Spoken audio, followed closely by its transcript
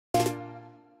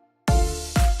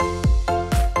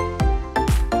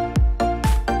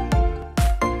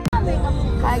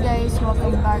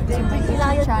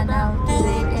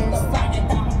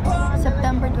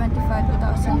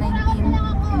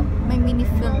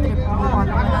trip po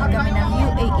kami. Manood kami ng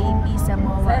UAAP sa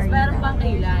MOA Arena. Meron pang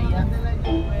kilaya.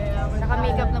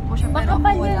 Naka-makeup na po siya pero ako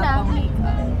wala pang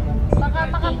makeup.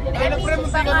 Baka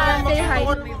say hi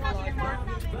to my vlog.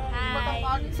 Hi!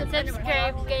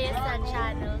 Subscribe kayo sa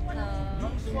channel ko.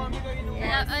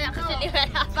 Actually,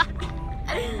 wala pa.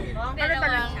 Pero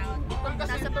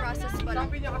Nasa process pa lang.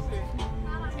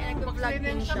 Eh, nag-vlog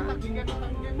din siya.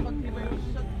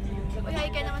 Uy, hi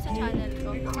ka naman sa channel ko.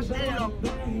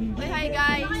 Uy, hi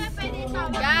guys!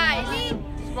 Guys!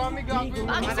 Bakit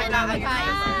sila mag-hi?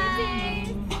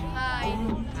 Hi!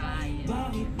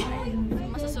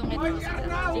 Masusungit ako sa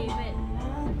kanila.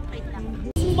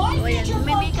 O yan,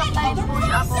 may makeup na rin po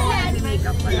siya ako. May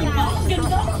makeup pa lang.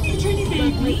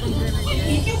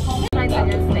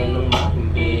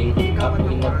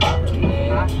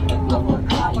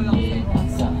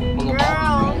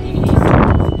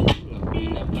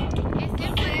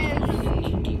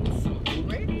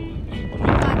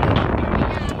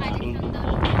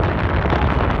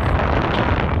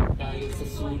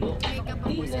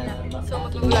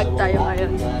 Vlog tayo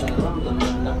ngayon.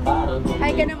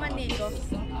 Hi ka naman, Nico.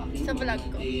 Sa vlog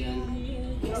ko.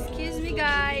 Excuse me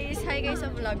guys. Hi guys sa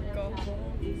vlog ko.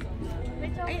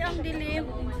 Ay, ang dilim.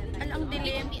 Ang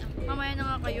dilim. Mamaya na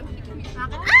nga kayo.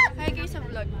 Hi guys sa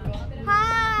vlog ko.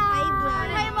 Hi! vlog.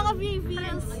 Hi mga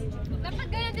viewers! Dapat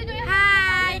ganyan din yung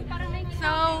Hi!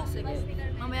 So, sige.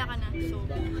 Mamaya ka na. So.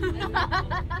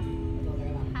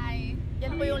 hi!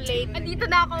 Yan po yung late. Andito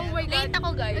na ako. Oh my God. Late ako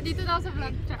guys. Andito na ako sa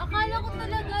vlog. Akala ko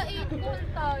talaga 8 full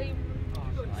time.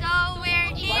 So,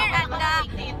 we're here at the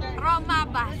Roma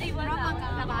bus.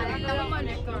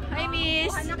 Hi,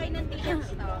 miss.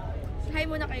 Hi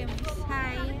muna kayo, miss.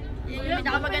 Hi. Yan yung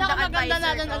pinakamagandang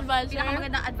advisor.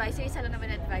 Pinakamagandang advisor. Isa lang naman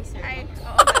advisor. Hi.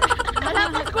 Oo.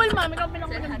 Malapit school, ma'am. Ikaw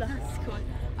pinakamaganda. School.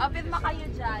 Open mo kayo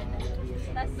dyan.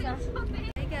 Hi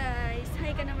guys.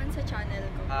 Hi ka naman sa channel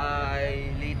ko.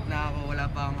 Hi. Late na ako. Wala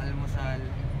pa akong almusal.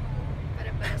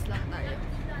 Pare-pares lang tayo.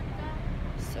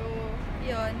 So,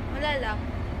 yun. Wala lang.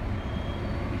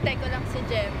 Hintay ko lang si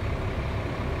Jem.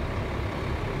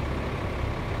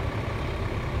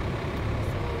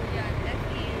 So, yan.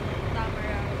 FEU,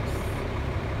 Tamaraws.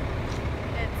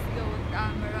 Let's go,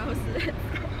 Tamaraws. Let's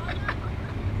go.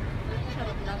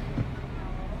 Charot lang.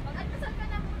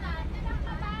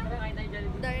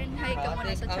 Darren, hi ka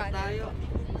muna sa channel ko.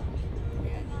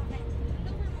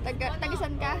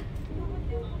 Tagisan ka?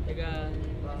 Taga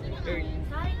Earth.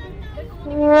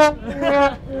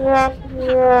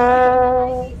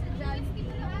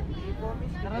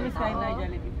 Naramis kain na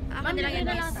Jollibee. Akin nilang yan,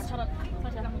 miss.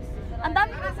 Ang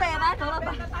dami ng pera. Charot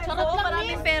lang,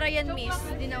 maraming pera yan, miss.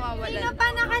 Hindi nawawalan. Sino pa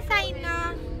nakasign na?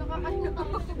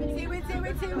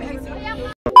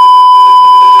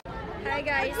 Hi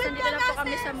guys, nandito na po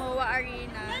kami sa MOA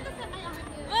Arena.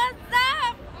 What's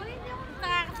up?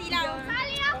 Pakasilaw.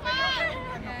 Sali ako!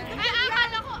 Ay,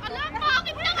 akala ko,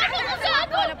 bakit na ako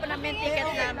kasado? Wala po namin ticket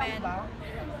namin.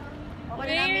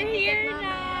 Wala namin ticket namin.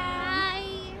 Hi!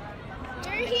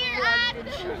 We're here at...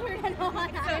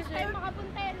 Ay,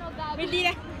 makapunta yun, no? Gabi. Hindi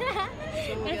na.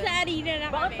 Nasa arena na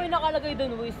Bakit kami. may nakalagay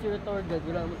doon, who is your tour guide?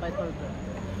 Wala naman tayo tour guide.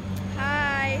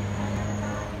 Hi!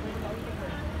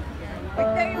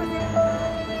 Okay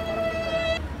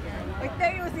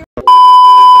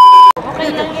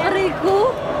lang yan.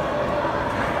 Arigo?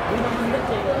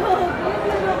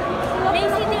 May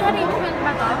seating arrangement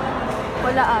ba to?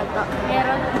 Wala ata.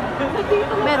 Meron.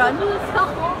 Meron?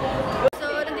 So,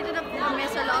 nandito na po kami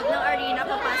sa loob ng arena.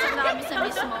 Papasok na kami sa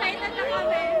mismo.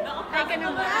 Hi ka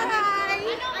naman. Hi!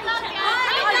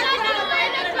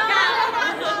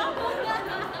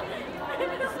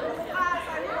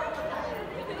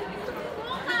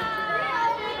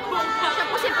 Siya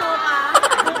po si Poka.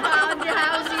 Poka on the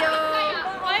house, yo!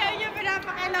 Ayaw niyo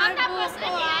pinapakailangan po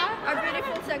ko, ah. Our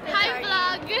beautiful Hi secretary.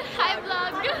 vlog! Hi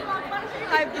vlog!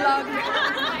 Hi vlog.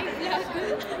 Hi vlog!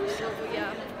 So,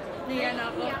 yeah. Niyan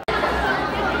ako.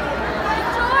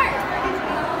 Sure!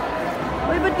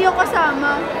 Uy, ba't di ako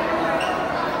kasama?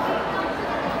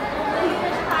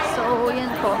 So,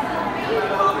 yan po.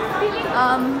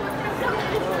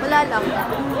 Wala lang.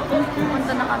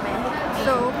 Punta na kami.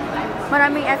 So,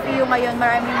 maraming FEU ngayon.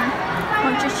 Maraming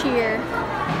mag-cheer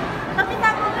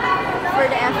for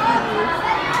the FEU.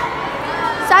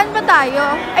 Saan ba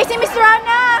tayo? Ay, si Miss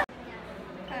Rana!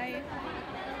 Hi.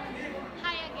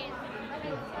 Hi again.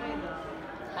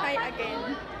 Hi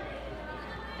again.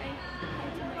 Hi.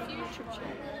 To my YouTube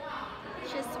channel.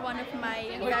 She's one of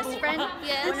my best friends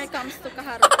when it comes to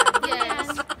kaharutan. Yes.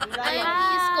 I am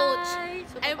his coach.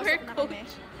 So, I'm papasok her na coach. kami.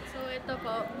 So, ito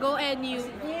po. Go NU.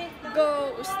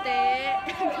 Go, uste.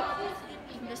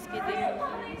 Just kidding.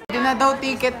 na daw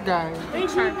ticket, guys.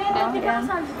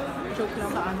 Joke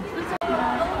lang.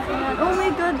 Oh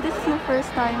my god, this is my first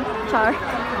time. Char.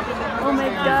 Oh my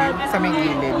god. Sa may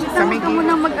gilid. Sa may Ka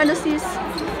muna gilid. mag-ano sis.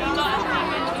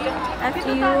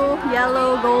 FEU,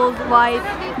 yellow, gold, white,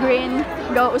 green,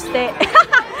 go uste.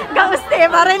 Go uste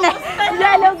pa rin eh.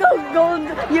 Yellow, gold,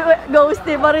 go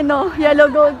uste pa rin no. Yellow,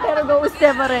 gold, pero go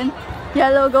uste pa rin.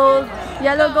 Yellow, gold,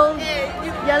 yellow, gold,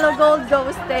 yellow, gold, go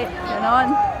uste.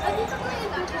 Ganon.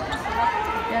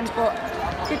 Yan po.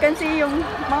 You can see yung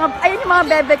mga, ayun yung mga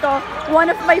bebe ko. One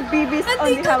of my babies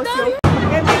on the house yo.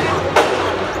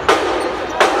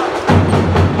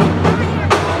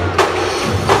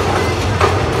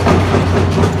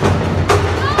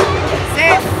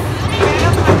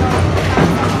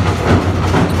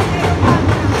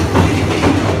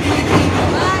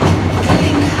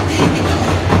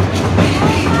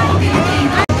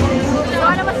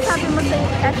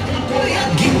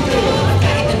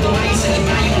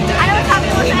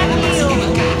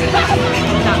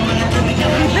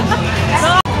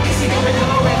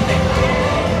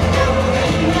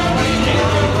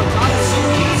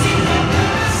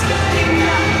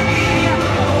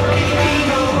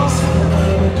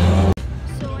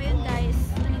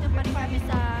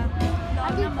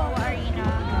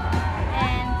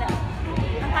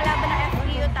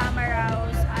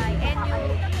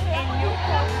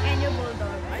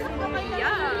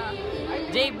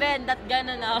 J-Ben, that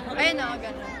gana na. Ayun o,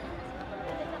 gano'n.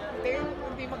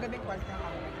 Hindi magaling kwalta.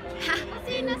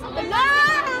 Kasi nasa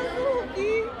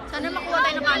Sana makuha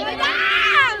tayo ng camera.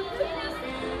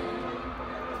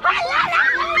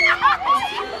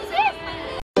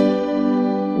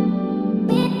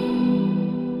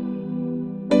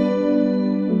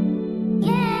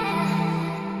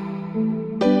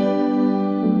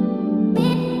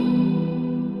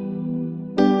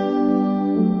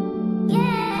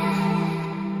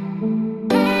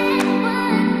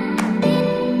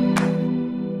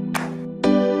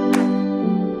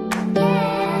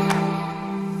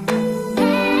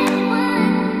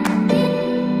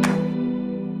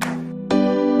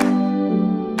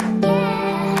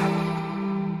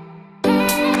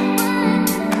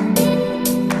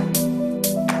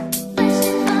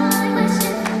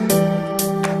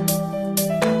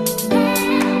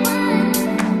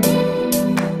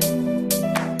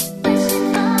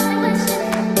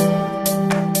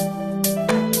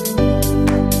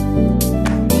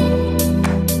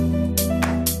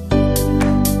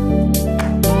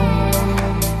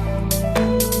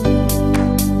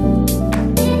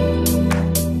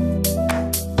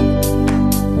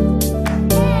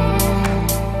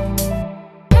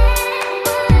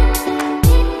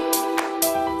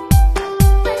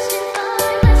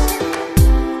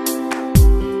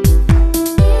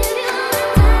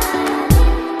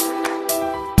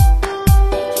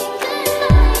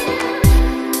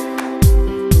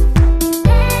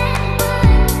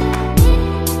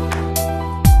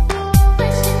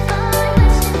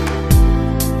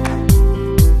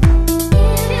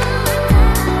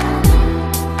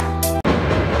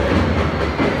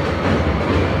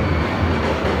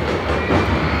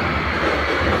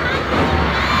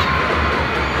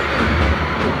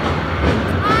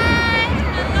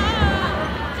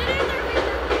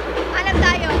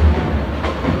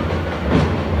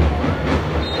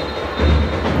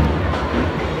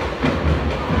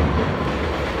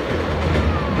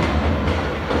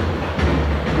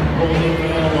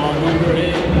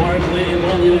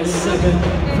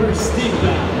 First team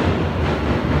down.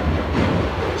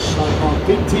 Shot clock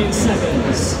 15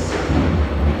 seconds.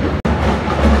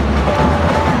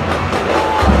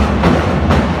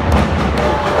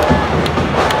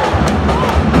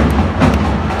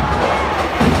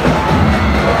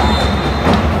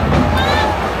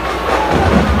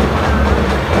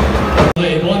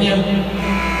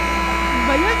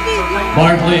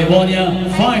 Barkley Wonya,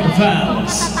 5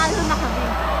 fouls.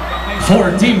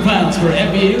 14 fouls for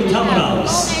FEU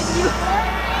Tamaraws. And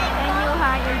you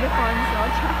hire the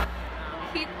console.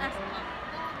 Hit us up.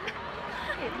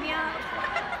 Hit me up.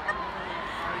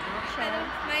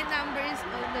 My number is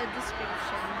on the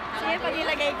description. Sige, pag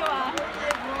ilagay ko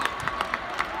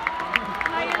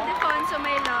Hire the console,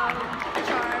 my love.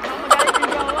 Char, magalit yung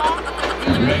jowa.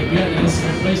 Greg Dennis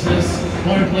replaces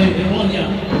Barkley Wonya.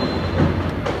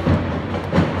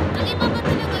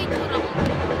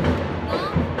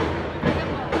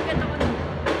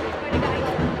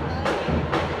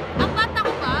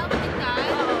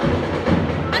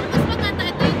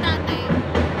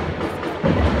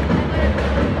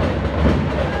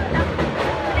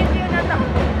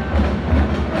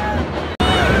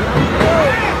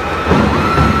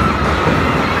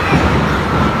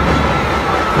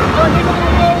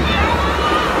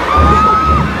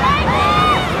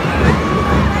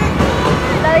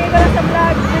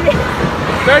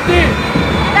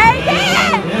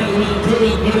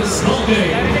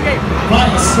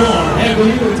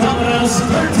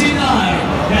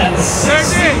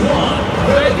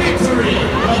 for the victory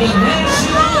of the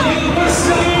National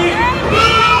University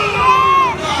Bulldogs!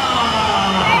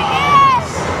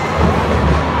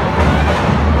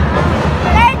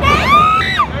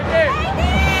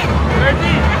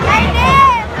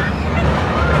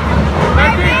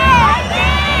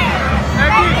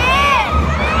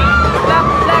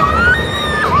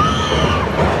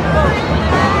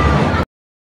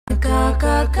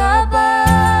 Nakakakaba,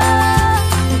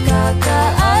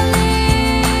 nakakaaliw,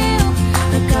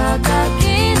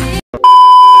 nakakakilig.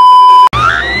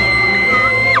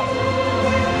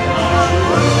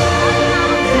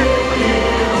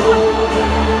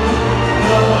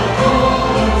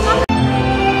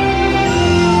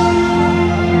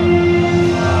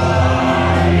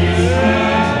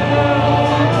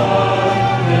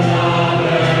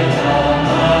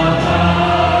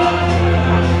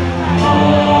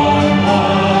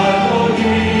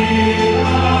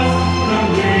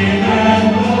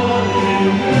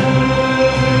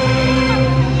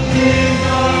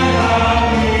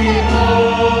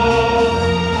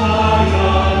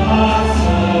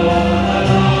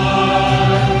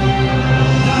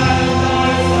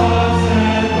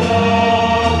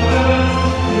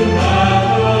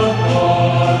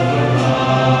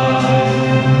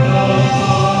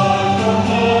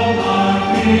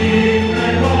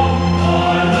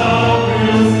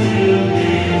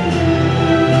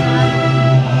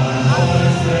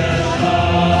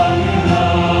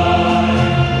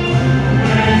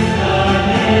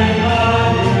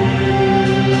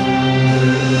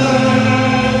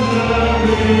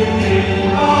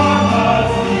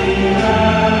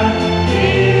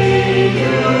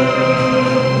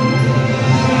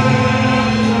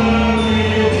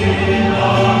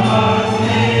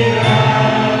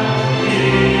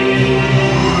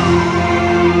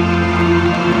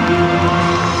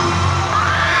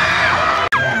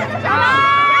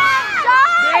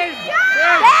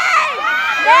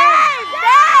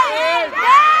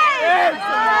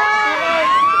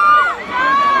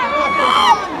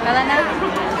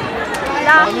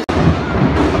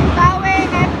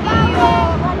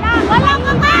 Walang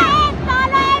kakain!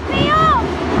 Solo FEU!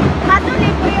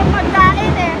 Matuloy po yung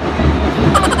pagkain eh.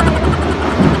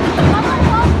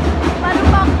 Parang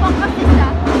bakbak kasi siya.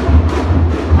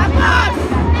 Tapos!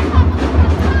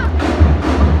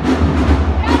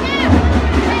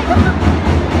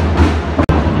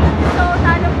 So,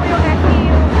 talo po yung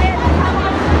FEU.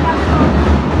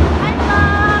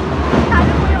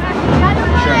 Talo po yung FEU. Talo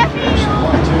po yung FEU.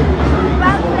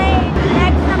 Well played.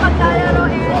 Next na maglalaro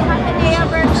is Areza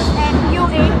versus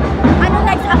UAAP. Anong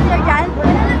next after dyan?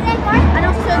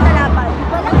 Anong susunod na laban?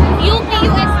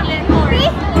 UP-US Lemor.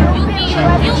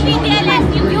 UP-DLS.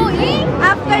 UE?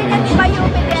 After na diba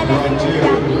UP-DLS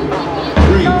yun?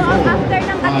 So, ang after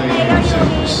ng Ateneo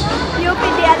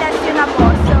UP-DLS yun na po.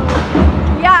 So,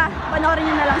 yeah. Panoorin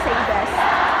nyo na lang sa EBS.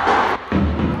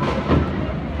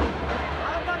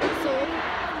 So,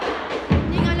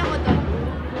 hindi nga lang ko to.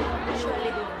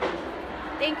 Usually.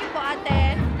 Thank you po,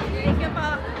 ate. Thank you po.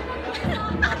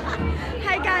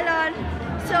 Hi, Galon.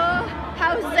 So,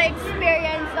 how's the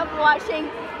experience of watching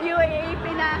UAAP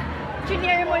na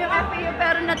junior mo yung FEU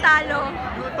pero natalo?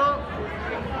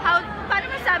 Paano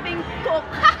masabing cook?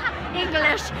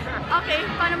 English. Okay,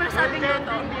 paano mo nasabing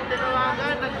luto? Hindi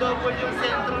tinawagan, nag-double yung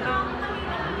sentro ng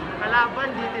kalaban,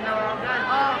 hindi tinawagan.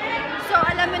 Oh. So,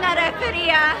 alam mo na,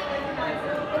 referee ah.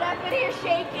 The referee is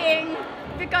shaking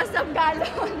because of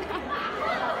Galon.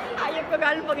 Ayop ko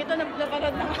Galon pag ito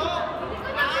napanood na.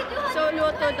 So,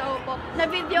 luto daw po.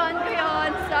 Na-videoan ko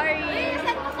yun. Sorry.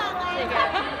 Sige.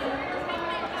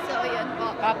 So, yun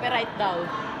po. Copyright daw.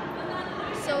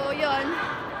 So, yun.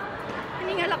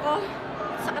 Hiningal ako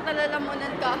sa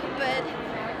katalalamunan ko. But,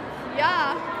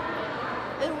 yeah.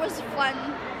 It was fun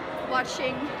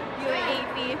watching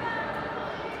UAAP.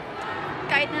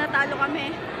 Kahit na natalo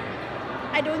kami,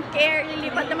 I don't care.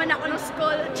 Lilipat naman ako ng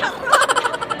school. Charot!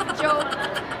 Joke.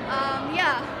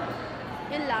 Yeah.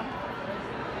 Yun lang.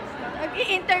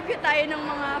 Mag-i-interview tayo ng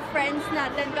mga friends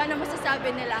natin kung ano masasabi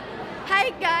nila.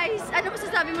 Hi guys! Ano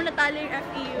masasabi mo natalo yung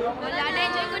FEU? Wala,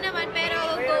 na-enjoy ko naman pero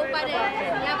go pa rin.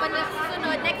 Laban na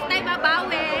susunod. Next time,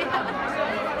 babawi.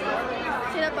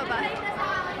 Sila pa ba?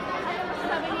 Ano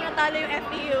masasabi mo natalo yung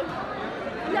FEU?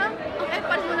 Wala? Ang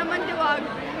F1 mo naman, diwag.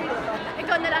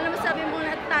 Ikaw na lang, ano masasabi mo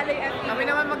natalo yung FEU? Kami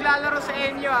naman maglalaro sa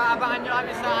inyo, abangan nyo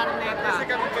kami sa Araneta. Kasi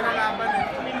kami kinalaban eh.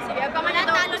 Sige, abangan na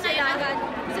daw po sila.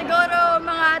 Siguro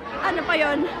mga ano pa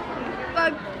yon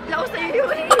pag laos sa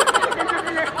UAAP.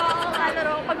 Oo,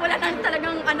 kalaro. Pag wala nang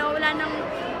talagang ano, wala nang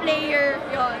player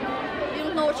yon, yung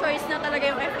no choice na talaga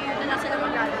yung FEU na nasa lang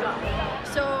maglalaro.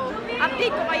 So,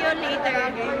 update ko kayo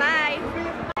later. Bye!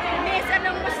 Miss,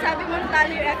 anong masasabi mo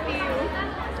talo yung FEU?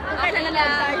 Kung kailan na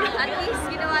lang tayo? At least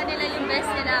ginawa nila yung best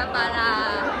nila para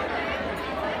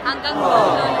hanggang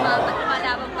dulo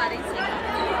lumalaban pa rin sila.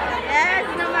 Yes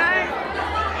naman!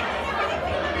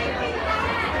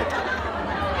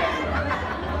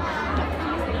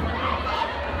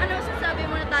 Ano masasabi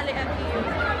mo na talo yung FEU?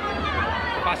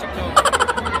 Pasok to.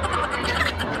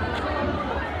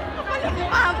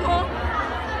 Mukha mo!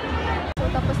 So,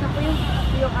 tapos na po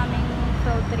yung aming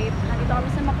road trip. Nandito kami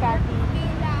sa Makati.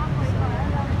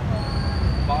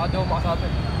 Baka daw makasabi.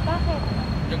 Bakit?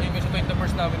 Yung email sa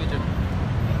 21st namin ni Jeb.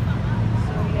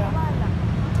 So, yeah.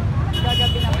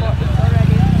 Gagabi na po. It's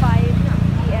already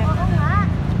 5 p.m.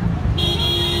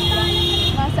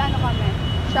 Nasa ano kami?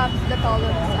 Shops The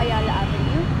Columns, Ayala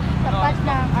Avenue. Tapat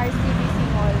ng RCBC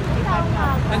Mall. If I'm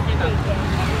not mistaken.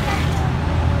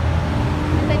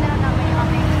 Hintay na lang namin yung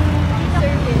aming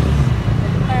service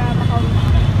para makauwi na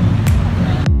kami.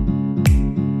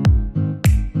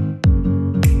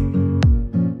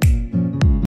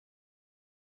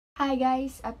 Hi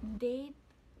guys! Update!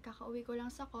 Kakauwi ko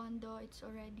lang sa condo. It's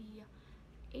already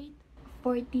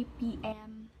 8:40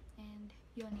 p.m. And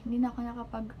yun, hindi na ako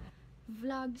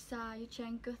nakapag-vlog sa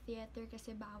Yuchenko Theater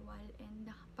kasi bawal. And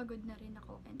nakapagod na rin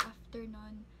ako. And after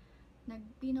nun,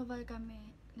 nag-pinoval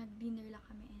kami, nag-dinner lang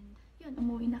kami. And yun,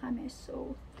 umuwi na kami.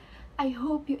 So, I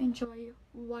hope you enjoy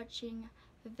watching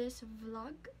this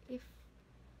vlog. If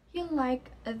you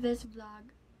like this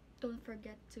vlog, don't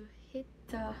forget to hit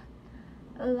the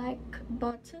like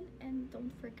button and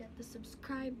don't forget to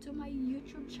subscribe to my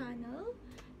YouTube channel.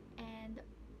 And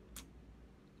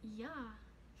yeah,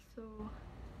 so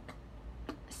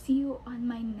see you on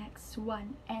my next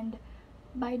one. And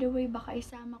by the way, baka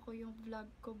isama ko yung vlog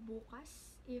ko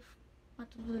bukas if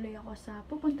matutuloy ako sa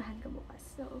pupuntahan ko bukas.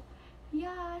 So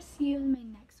yeah, see you in my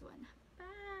next one.